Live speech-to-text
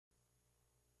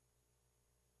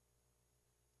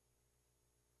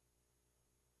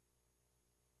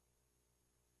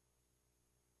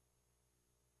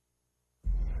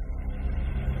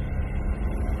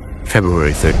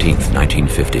February 13th,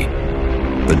 1950,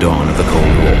 the dawn of the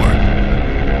Cold War.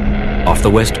 Off the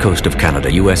west coast of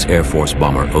Canada, U.S. Air Force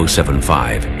bomber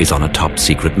 075 is on a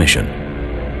top-secret mission.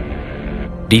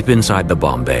 Deep inside the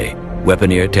bomb bay,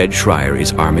 weaponeer Ted Schreier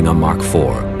is arming a Mark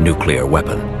IV nuclear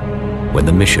weapon when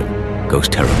the mission goes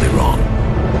terribly wrong.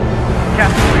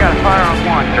 Captain, we got a fire on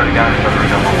one. 30 guys,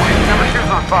 number one. Number two's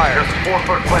on fire. There's a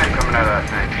 4-foot flame coming out of that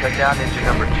thing. Shut down engine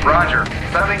number 2. Roger.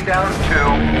 Shutting down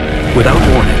 2. Without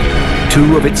warning,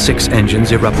 2 of its 6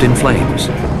 engines erupt in flames.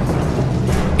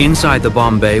 Inside the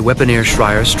bomb bay, weaponeer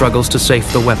Schreier struggles to safe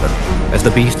the weapon as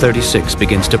the B-36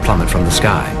 begins to plummet from the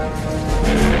sky.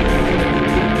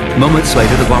 Moments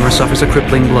later, the bomber suffers a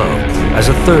crippling blow as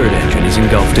a 3rd engine is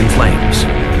engulfed in flames.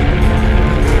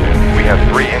 We have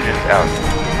 3 engines out.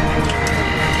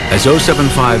 As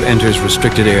 075 enters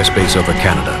restricted airspace over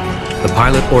Canada, the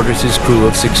pilot orders his crew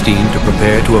of 16 to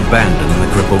prepare to abandon the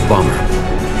crippled bomber.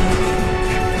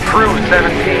 Crew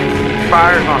 17,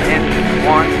 fires on engines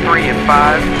 1, 3, and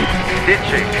 5.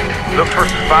 Ditching. Look for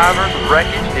survivors of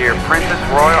wreckage near Princess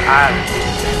Royal Island.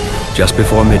 Just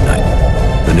before midnight,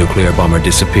 the nuclear bomber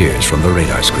disappears from the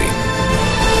radar screen.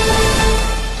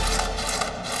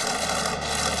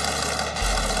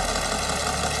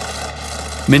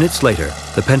 Minutes later,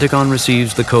 the Pentagon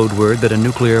receives the code word that a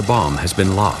nuclear bomb has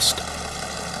been lost.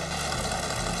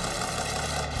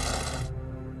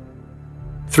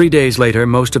 3 days later,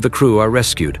 most of the crew are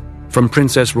rescued from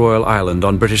Princess Royal Island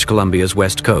on British Columbia's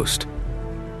west coast.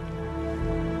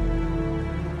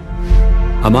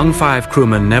 Among 5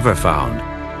 crewmen never found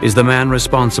is the man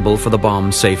responsible for the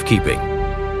bomb's safekeeping,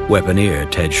 weaponeer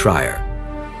Ted Schreier.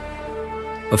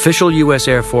 Official U.S.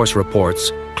 Air Force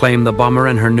reports claim the bomber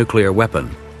and her nuclear weapon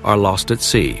are lost at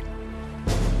sea.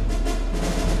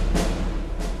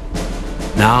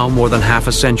 Now, more than half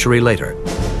a century later,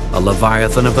 a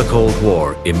leviathan of the Cold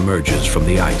War emerges from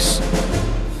the ice.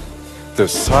 The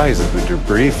size of the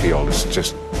debris field is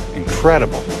just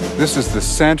incredible. This is the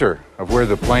center of where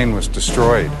the plane was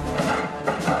destroyed.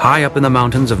 High up in the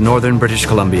mountains of northern British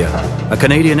Columbia, a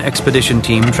Canadian expedition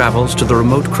team travels to the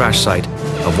remote crash site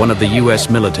of one of the U.S.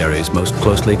 military's most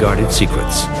closely guarded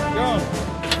secrets.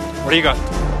 What do you got?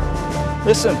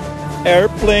 Listen,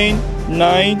 airplane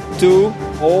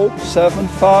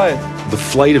 92075. The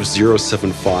flight of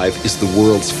 075 is the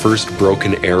world's first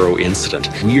broken arrow incident.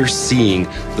 We are seeing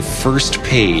the first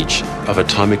page of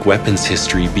atomic weapons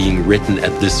history being written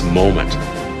at this moment.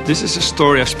 This is a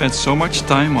story I've spent so much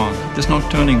time on. There's no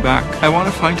turning back. I want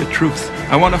to find the truth.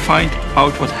 I want to find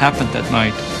out what happened that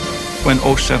night when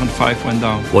 075 went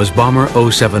down. Was bomber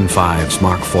 075's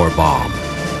Mark IV bomb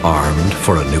armed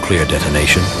for a nuclear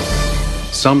detonation?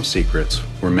 Some secrets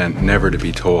were meant never to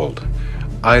be told.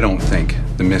 I don't think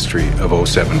the mystery of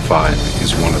 075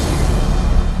 is one of them.